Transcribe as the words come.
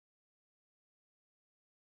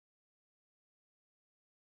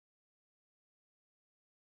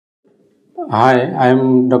Hi, I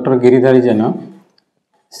am Dr. Giridhari Jena,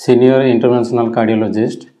 Senior Interventional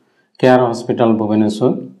Cardiologist, Care Hospital,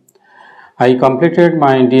 Bhubaneswar. I completed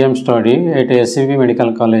my DM study at SCB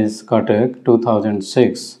Medical College, Cuttack,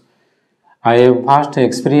 2006. I have vast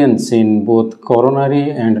experience in both coronary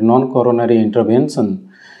and non-coronary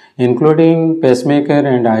intervention, including pacemaker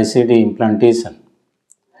and ICD implantation.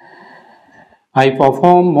 I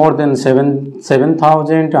perform more than 7,000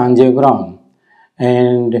 angiogram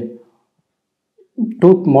and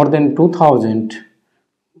more than 2,000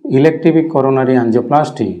 elective coronary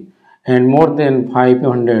angioplasty and more than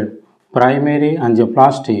 500 primary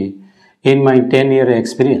angioplasty in my 10-year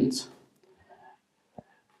experience.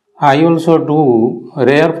 I also do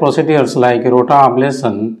rare procedures like rota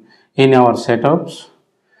ablation in our setups.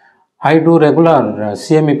 I do regular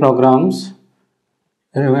CME programs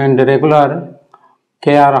and regular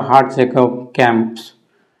KR heart checkup camps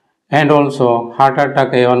and also heart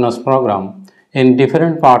attack awareness program in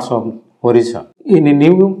different parts of Orissa. In a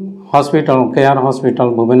new hospital, KR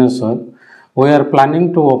Hospital, Bhubaneswar, we are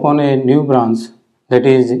planning to open a new branch, that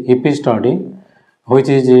is EP study, which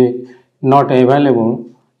is not available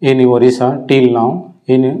in Orissa till now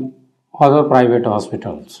in other private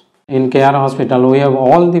hospitals. In KR Hospital, we have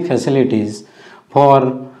all the facilities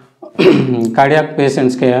for cardiac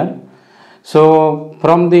patients care. So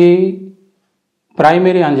from the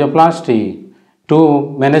primary angioplasty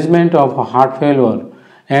to management of heart failure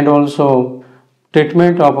and also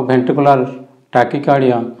treatment of ventricular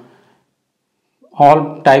tachycardia,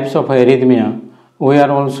 all types of arrhythmia, we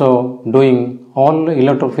are also doing all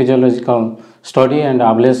electrophysiological study and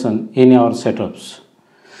ablation in our setups.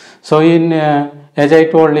 So as I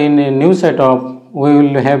told, in a new setup, we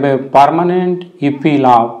will have a permanent EP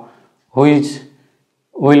lab which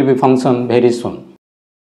will be function very soon.